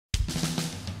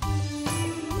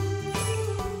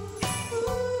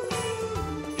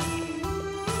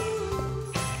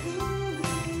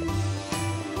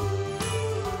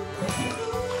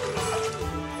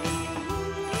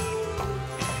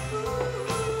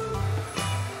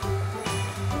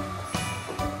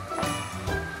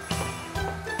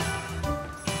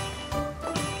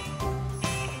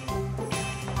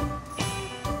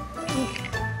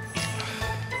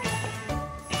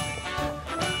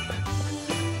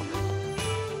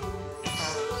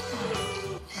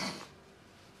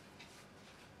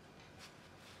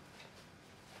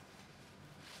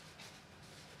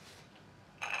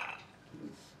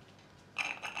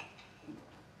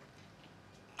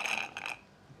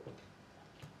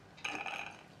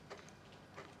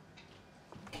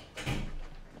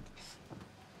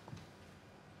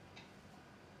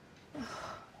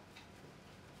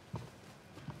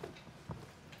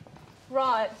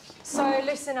Right, so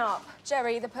listen up.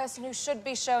 Jerry, the person who should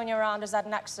be showing you around has had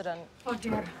an accident. Oh,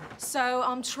 dear. So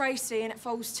I'm Tracy, and it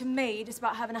falls to me just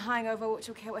about having a hangover which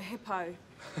will kill a hippo.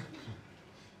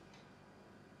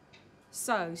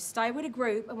 So, stay with a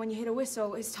group, and when you hear a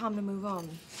whistle, it's time to move on.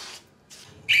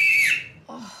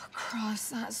 Oh,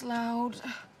 Christ, that's loud.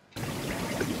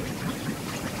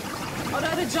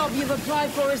 Although the job you've applied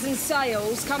for is in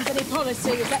sales, company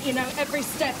policy is that you know every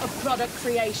step of product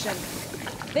creation.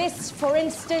 This, for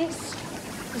instance,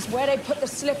 is where they put the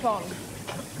slip on.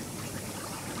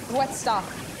 Wet stuff.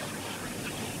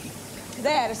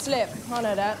 There, the slip. I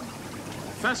know that.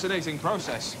 Fascinating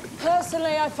process.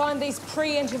 Personally, I find these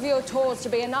pre-interview tours to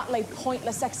be an utterly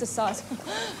pointless exercise.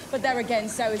 But there again,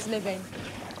 so is living.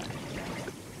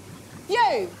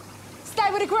 You!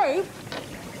 Stay with a group.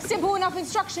 Simple enough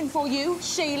instruction for you,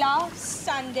 Sheila,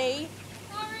 Sandy.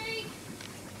 Sorry.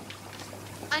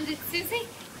 And it's Susie?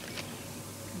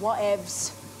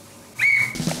 Whatevs.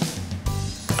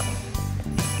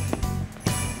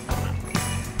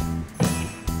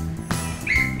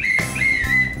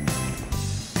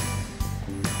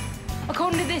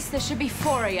 According to this, there should be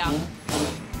 4 of you.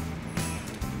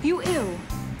 You ill?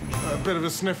 A bit of a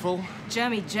sniffle.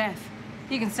 Jeremy Jeff.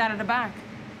 You can stand at the back.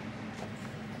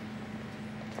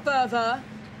 Further.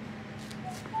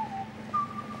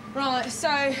 Right,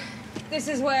 so this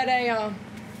is where they are.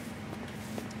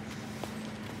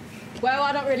 Well,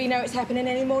 I don't really know what's happening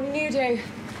any more than you do.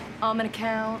 I'm in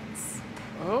accounts.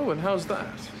 Oh, and how's that?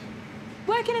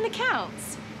 Working in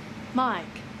accounts? Mike,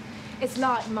 it's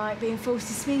like, Mike, being forced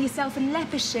to smear yourself in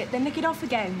leper shit, then lick it off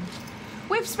again.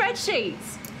 With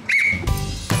spreadsheets.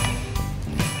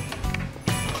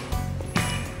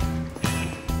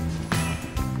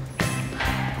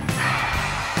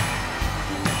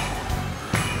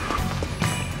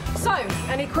 So,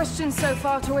 any questions so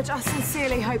far to which I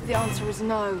sincerely hope the answer is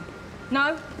no?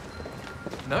 No?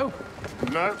 No.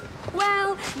 No.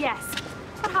 Well, yes.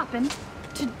 What happened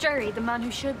to Jerry, the man who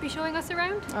should be showing us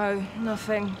around? Oh,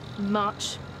 nothing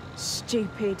much.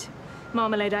 Stupid.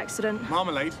 Marmalade accident.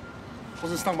 Marmalade?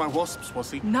 Wasn't stung by wasps, was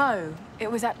he? No,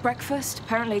 it was at breakfast.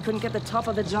 Apparently he couldn't get the top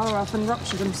of the jar up and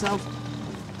ruptured himself.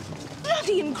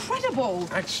 Bloody incredible!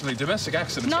 Actually, domestic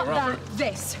accidents Not are rather... that,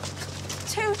 this.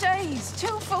 2 days, 2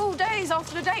 full days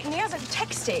after the date, and he hasn't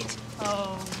texted.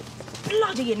 Oh.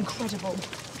 Bloody incredible.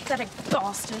 Pathetic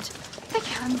bastard. They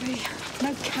can be.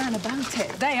 No can about it.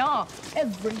 They are.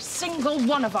 Every single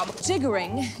one of them.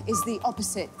 Jiggering is the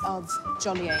opposite of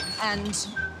jollying, and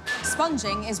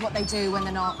sponging is what they do when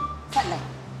they're not fettling.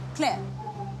 Clear?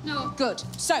 No. Good.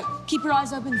 So, keep your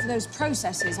eyes open for those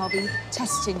processes. I'll be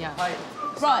testing you. Hi.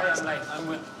 Right. Sorry, I'm late. I'm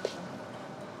with...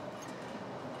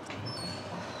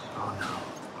 Oh,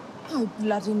 no. Oh,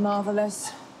 bloody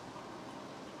marvellous.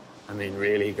 I mean,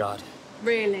 really, God.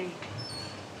 Really?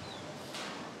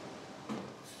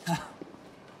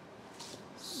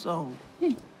 So...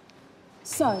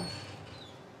 So,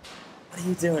 What are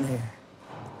you doing here?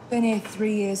 been here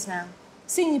 3 years now.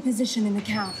 Senior position in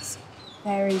accounts.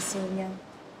 Very senior.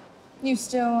 You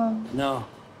still, No.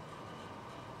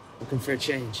 Looking for a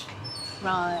change.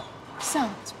 Right.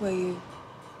 Sacked, were you?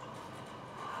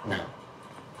 No.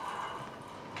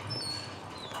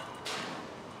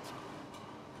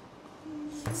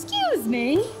 Excuse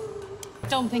me.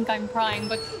 Don't think I'm prying,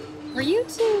 but were you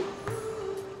two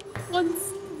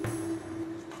once?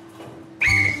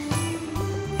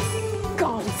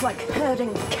 God, it's like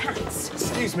herding cats.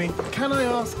 Excuse me, can I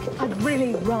ask... I'd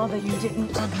really rather you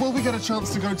didn't. will we get a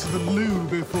chance to go to the loo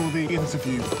before the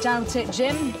interview? Doubt it,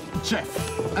 Jim. Jeff,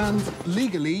 and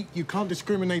legally, you can't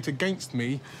discriminate against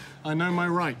me. I know my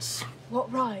rights.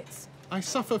 What rights? I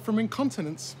suffer from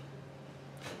incontinence.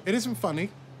 It isn't funny.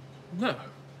 No.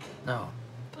 No.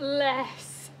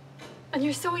 Bless. And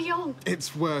you're so young.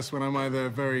 It's worse when I'm either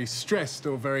very stressed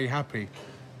or very happy.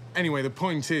 Anyway, the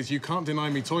point is, you can't deny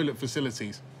me toilet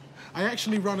facilities. I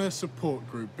actually run a support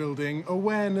group building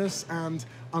awareness and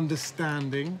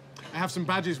understanding. I have some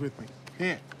badges with me.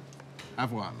 Here,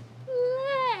 have one.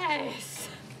 Bless.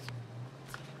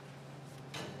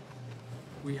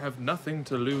 We have nothing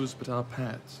to lose but our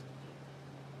pads.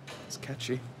 It's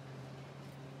catchy.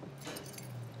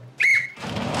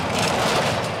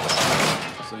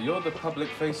 So you're the public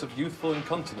face of youthful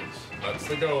incontinence. That's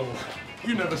the goal.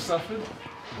 You never suffered?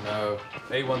 No.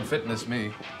 A1 fitness,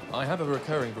 me. I have a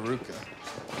recurring verruca.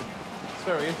 It's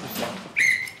very interesting.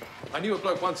 I knew a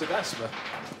bloke once with asthma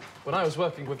when I was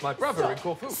working with my brother in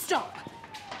Corfu. Stop.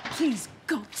 Please,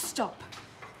 God, stop.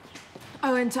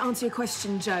 Oh, and to answer your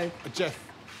question, Joe. Jeff.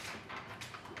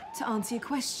 To answer your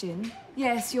question,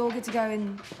 yes, you all get to go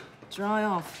and dry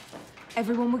off.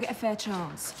 Everyone will get a fair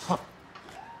chance. Huh.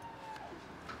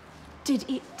 Did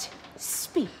it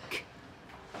speak?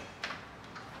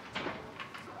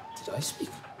 Did I speak?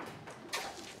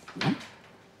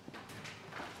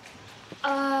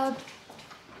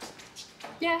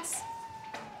 Yes.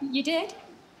 You did?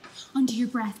 Under your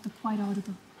breath, but quite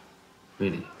audible.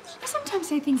 Really? I sometimes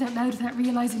say things out loud without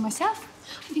realising myself.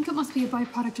 I think it must be a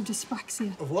byproduct of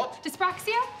dyspraxia. Of what?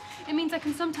 Dyspraxia? It means I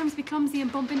can sometimes be clumsy and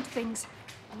bump into things.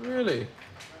 Really?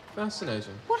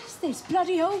 Fascinating. What is this,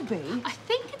 bloody Obi? I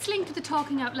think it's linked to the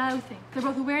talking out loud thing. They're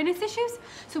both awareness issues.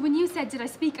 So when you said, did I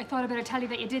speak, I thought I better tell you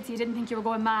that you did so you didn't think you were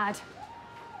going mad.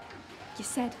 You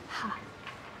said, ha.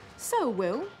 So,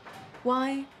 Will,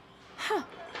 why? Huh.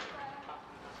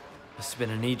 Must have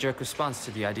been a knee-jerk response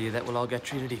to the idea that we'll all get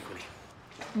treated equally.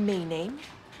 Meaning?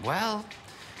 Well,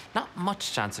 not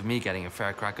much chance of me getting a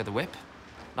fair crack of the whip.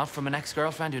 Not from an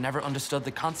ex-girlfriend who never understood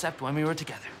the concept when we were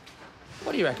together.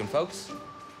 What do you reckon, folks?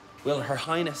 Will Her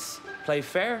Highness play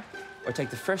fair or take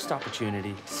the first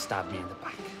opportunity to stab me in the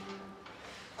back?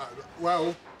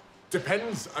 Well,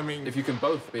 depends. I mean... If you can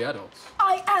both be adults.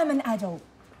 I am an adult.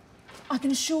 I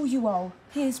can assure you all,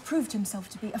 he has proved himself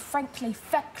to be a frankly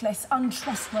feckless,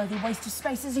 untrustworthy waste of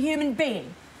space as a human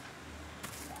being.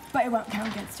 But it won't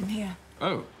count against him here.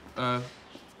 Oh,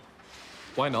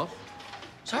 why not?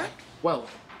 Sorry? Well,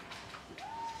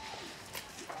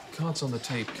 cards on the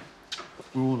table.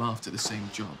 We're all after the same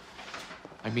job.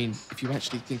 I mean, if you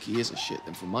actually think he is a shit,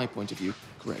 then from my point of view,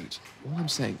 great. All I'm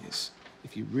saying is,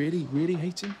 if you really, really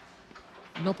hate him,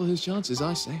 nobble his chances,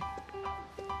 I say.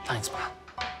 Thanks, pal.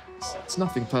 It's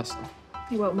nothing personal.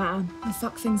 It won't matter. He'll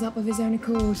fuck things up of his own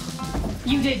accord.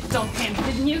 You did dump him,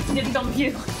 didn't you? He didn't dump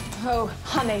you. Oh,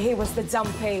 honey, he was the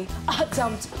dumpy. I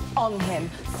dumped on him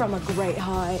from a great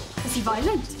height. Was he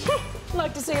violent?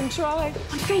 Like to see him try.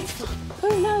 Unfaithful.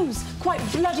 Who knows? Quite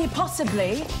bloody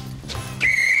possibly.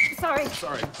 Sorry.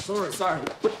 Sorry.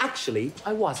 But actually,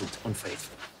 I wasn't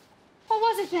unfaithful. What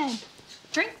was it then?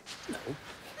 Drink?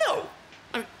 No.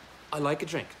 I like a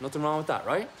drink. Nothing wrong with that,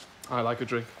 right? I like a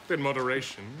drink. In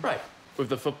moderation. Right. With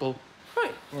the football.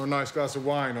 Right. Or a nice glass of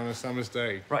wine on a summer's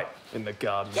day. Right. In the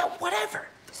garden. Yeah, whatever.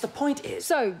 The point is...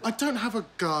 So, I don't have a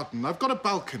garden. I've got a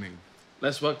balcony.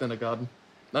 Less work than a garden.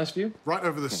 Nice view? Right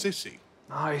over the city.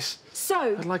 Nice.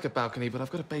 so, I'd like a balcony, but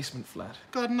I've got a basement flat.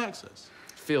 Garden access.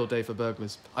 Field day for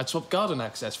burglars. I'd swap garden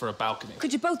access for a balcony.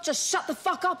 could you both just shut the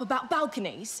fuck up about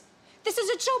balconies? This is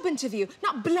a job interview,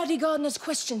 not bloody gardener's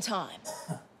question time.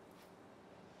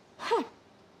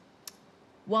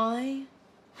 Why?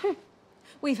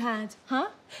 We've had, huh?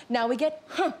 Now we get,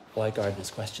 Why gardener's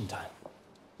question time?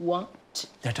 What?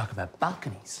 They're talking about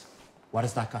balconies. What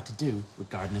has that got to do with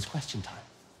gardener's question time?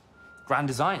 Grand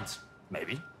designs,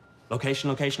 maybe.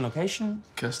 Location.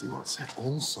 Kirsty Watts.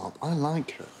 Allsop, I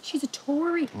like her. She's a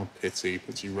Tory. Oh, pity.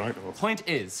 Puts you right off. Point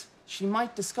is, she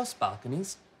might discuss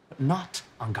balconies, but not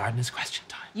on gardener's question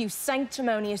time. You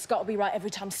sanctimonious got to be right every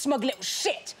time, smug little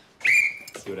shit.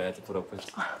 See what I had to put up with.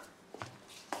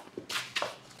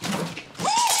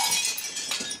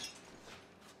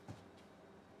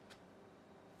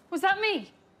 Was that me?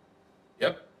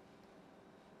 Yep.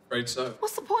 Afraid so.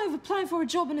 What's the point of applying for a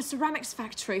job in a ceramics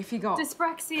factory if you got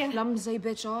Dyspraxia. clumsy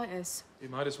bitchitis? You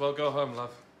might as well go home,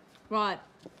 love. Right,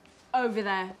 over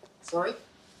there. Sorry?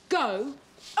 Go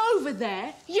over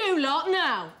there, you lot,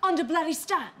 now, under bloody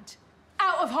stand.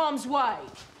 Out of harm's way.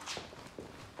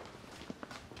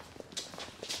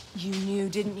 You knew,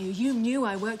 didn't you? You knew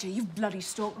I worked here. You've bloody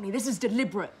stalked me. This is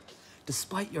deliberate.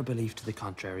 Despite your belief to the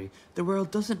contrary, the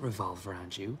world doesn't revolve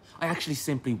around you. I actually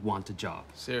simply want a job.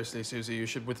 Seriously, Susie, you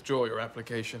should withdraw your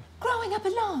application. Growing up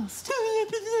at last.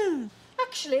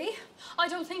 Actually, I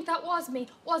don't think that was me,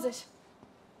 was it?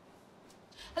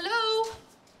 Hello?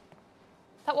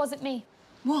 That wasn't me.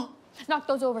 What? Knocked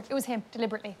those over. It was him,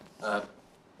 deliberately.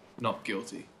 Not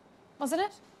guilty. Wasn't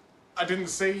it? I didn't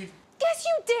see. Yes,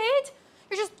 you did!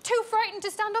 You're just too frightened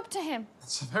to stand up to him.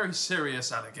 It's a very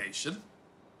serious allegation.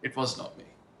 It was not me.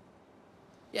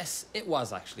 Yes, it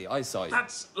was actually. I saw you.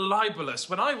 That's libelous.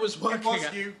 When I was working It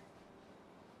was you.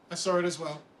 I saw it as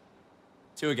well.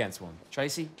 2 against 1.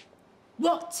 Tracy,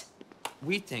 What?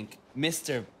 we think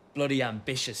Mr. Bloody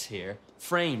Ambitious here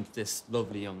framed this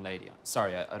lovely young lady.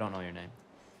 Sorry, I don't know your name.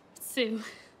 Sue.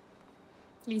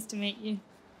 Pleased to meet you.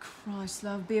 Christ,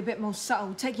 love, be a bit more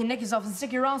subtle. Take your knickers off and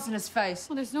stick your ass in his face.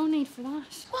 Well, there's no need for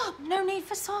that. What? No need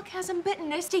for sarcasm,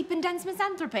 bitterness, deep and dense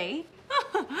misanthropy?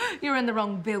 You're in the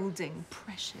wrong building,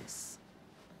 precious.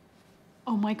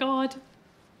 Oh, my God.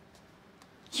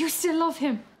 You still love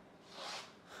him.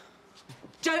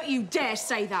 Don't you dare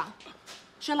say that.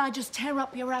 Shall I just tear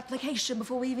up your application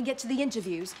before we even get to the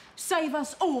interviews? Save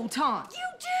us all time.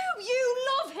 You do! You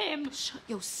love him! Shut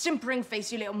your simpering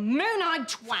face, you little moon-eyed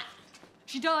twat.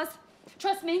 She does.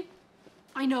 Trust me.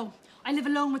 I know. I live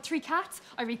alone with 3 cats.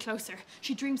 I read closer.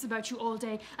 She dreams about you all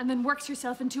day and then works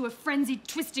herself into a frenzied,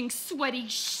 twisting, sweaty,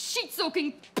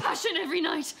 sheet-soaking passion every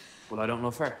night. Well, I don't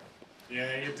know fair.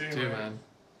 Yeah, you do, Man.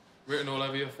 Written all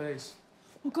over your face.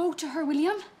 Well, go to her,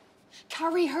 William.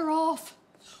 Carry her off.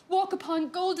 Walk upon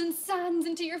golden sands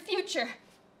into your future.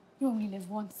 You only live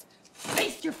once.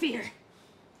 Face your fear.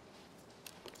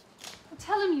 Well,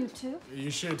 tell him you two.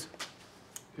 You should.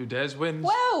 Who dares wins.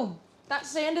 Well,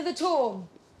 that's the end of the tour.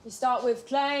 You start with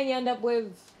clay and you end up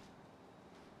with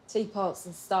teapots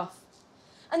and stuff.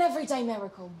 An everyday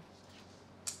miracle.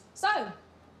 So,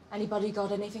 anybody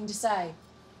got anything to say?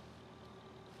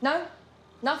 No?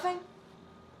 Nothing?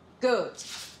 Good.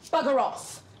 Bugger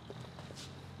off.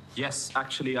 Yes,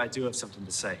 actually, I do have something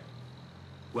to say.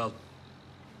 Well,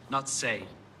 not say.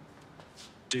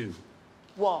 Do.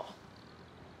 What?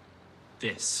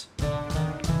 This.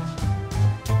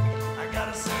 I got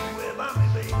a secret about me,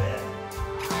 baby,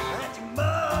 that you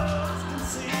must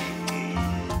concede.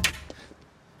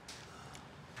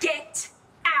 Get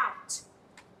out!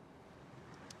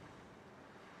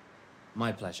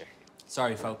 My pleasure.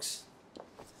 Sorry, folks.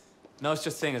 No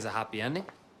such thing as a happy ending.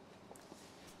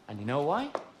 And you know why?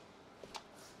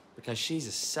 Because she's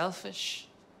a selfish,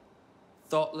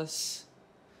 thoughtless,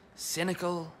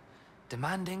 cynical,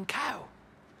 demanding cow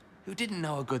who didn't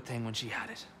know a good thing when she had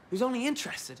it, who's only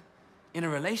interested in a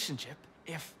relationship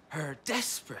if her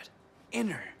desperate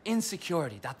inner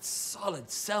insecurity, that solid,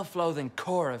 self-loathing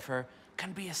core of her,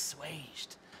 can be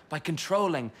assuaged by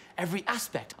controlling every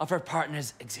aspect of her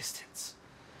partner's existence.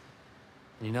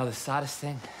 And you know the saddest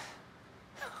thing?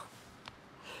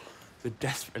 The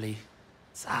desperately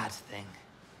sad thing.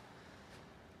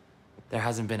 There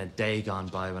hasn't been a day gone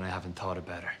by when I haven't thought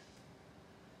about her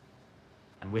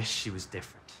and wished she was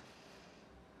different.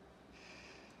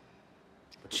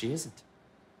 But she isn't.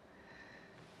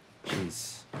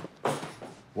 She's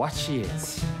what she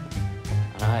is.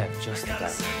 And I have just Got a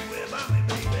about... secret about me,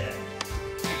 baby,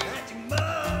 that you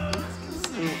must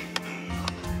concede.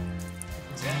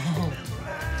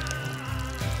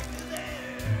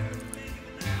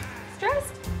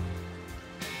 Stressed?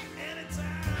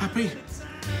 Happy?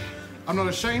 I'm not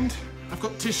ashamed. I've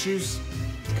got tissues.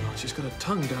 God, she's got a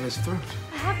tongue down his throat.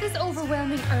 I have this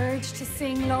overwhelming urge to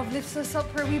sing Love Lifts Us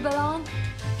Up Where We Belong.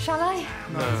 Shall I?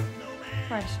 No.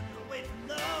 Right.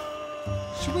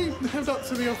 Should we head up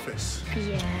to the office?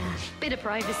 Yeah, bit of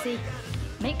privacy.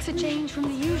 Makes a change from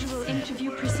the usual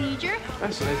interview procedure.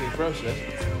 Fascinating process.